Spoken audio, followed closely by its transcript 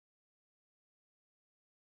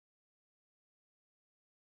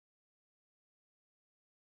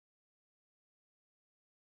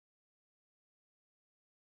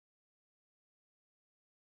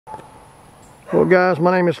Well guys,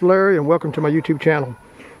 my name is Larry and welcome to my YouTube channel.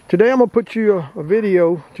 Today I'm going to put you a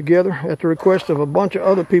video together at the request of a bunch of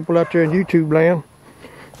other people out there in YouTube land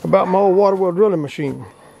about my old water well drilling machine.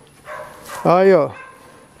 I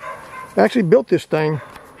actually built this thing,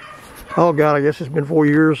 oh god, I guess it's been 4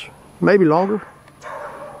 years, maybe longer.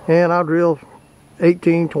 And I drilled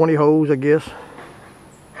 18, 20 holes, I guess.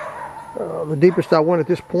 The deepest I went at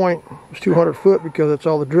this point was 200 foot because that's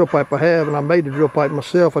all the drill pipe I have, and I made the drill pipe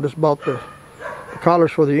myself. I just bought the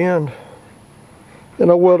collars for the end,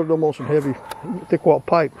 and I welded them on some heavy thick wall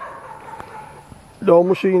pipe. The old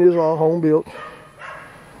machine is all home built,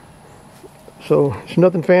 so it's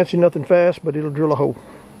nothing fancy, nothing fast, but it'll drill a hole.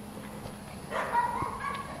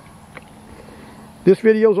 This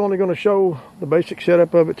video is only going to show the basic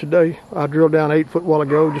setup of it today. I drilled down 8 foot a while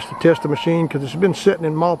ago just to test the machine because it's been sitting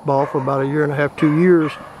in mothball for about 1.5 to 2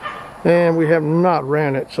 years, and we have not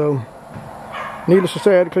ran it. So needless to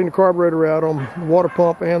say, I had to clean the carburetor out on the water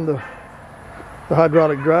pump and the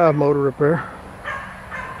hydraulic drive motor repair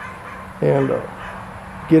and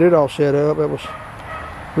get it all set up. That was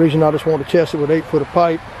the reason I just wanted to test it with 8 foot of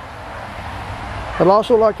pipe. I'd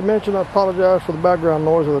also like to mention I apologize for the background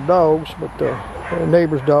noise of the dogs, but the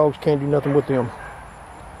neighbor's dogs, can't do nothing with them.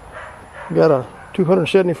 Got a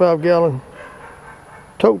 275 gallon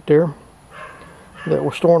tote there that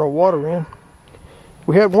we're storing our water in.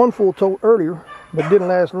 We had one full tote earlier, but it didn't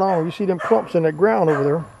last long. You see them clumps in that ground over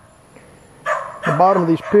there. The bottom of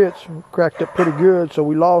these pits cracked up pretty good, so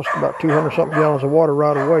we lost about 200 something gallons of water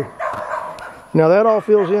right away. Now that all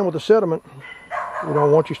fills in with the sediment, you know,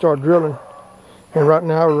 once you start drilling. And right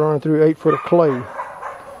now we're running through 8 foot of clay.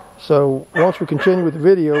 So once we continue with the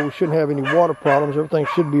video, we shouldn't have any water problems. Everything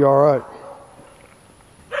should be all right.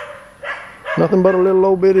 Nothing but a little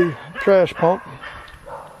old bitty trash pump.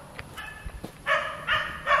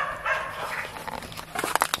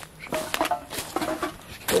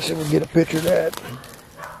 Let's see if we can get a picture of that.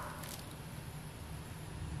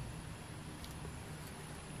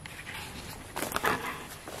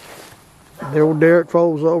 The old derrick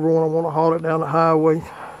folds over when I want to haul it down the highway.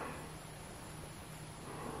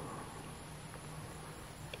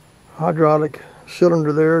 Hydraulic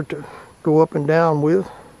cylinder there to go up and down with.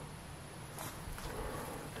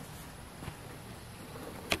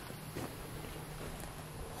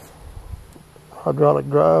 Hydraulic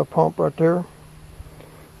drive pump right there.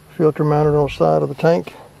 Filter mounted on the side of the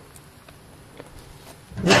tank.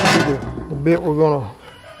 This is the bit we're going to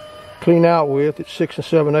clean out with. It's 6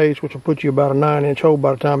 7/8, which will put you about a 9-inch hole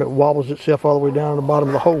by the time it wobbles itself all the way down to the bottom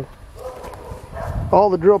of the hole. All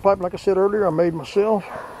the drill pipe, like I said earlier, I made myself.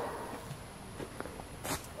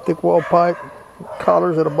 Thick wall pipe,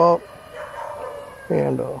 collars that I bought,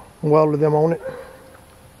 and welded them on it.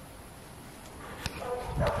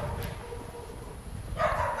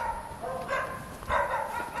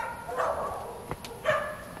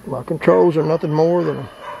 My controls are nothing more than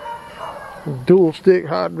a dual stick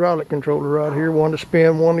hydraulic controller right here, one to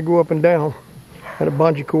spin, one to go up and down, and a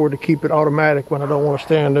bungee cord to keep it automatic when I don't want to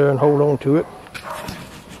stand there and hold on to it.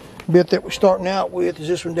 The bit that we're starting out with is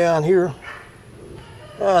this one down here.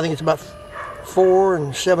 I think it's about 4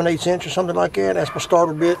 7/8 inch or something like that. That's my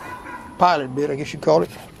starter bit, pilot bit, I guess you'd call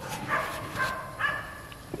it.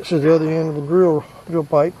 This is the other end of the drill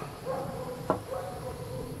pipe.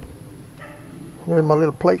 There's my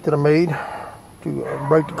little plate that I made to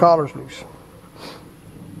break the collars loose.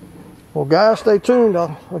 Well guys, stay tuned.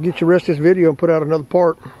 I'll get you the rest of this video and put out another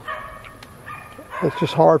part. It's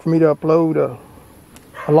just hard for me to upload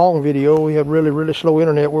a long video. We have really slow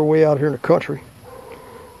internet. We're way out here in the country,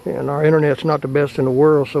 and our internet's not the best in the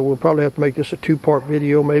world, so we'll probably have to make this a 2-part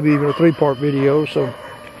video, maybe even a 3-part video. So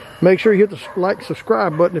make sure you hit the like and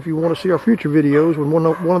subscribe button if you want to see our future videos. When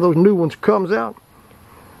one of those new ones comes out,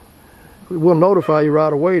 we'll notify you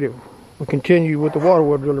right away to continue with the water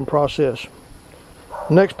well drilling process.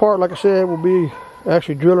 The next part, like I said, will be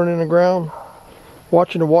actually drilling in the ground,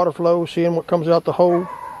 watching the water flow, seeing what comes out the hole,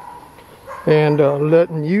 and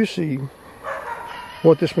letting you see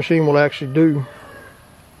what this machine will actually do.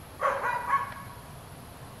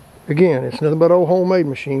 Again, it's nothing but an old homemade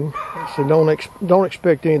machine, so don't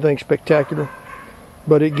expect anything spectacular,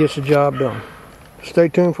 but it gets the job done. Stay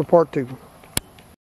tuned for part 2.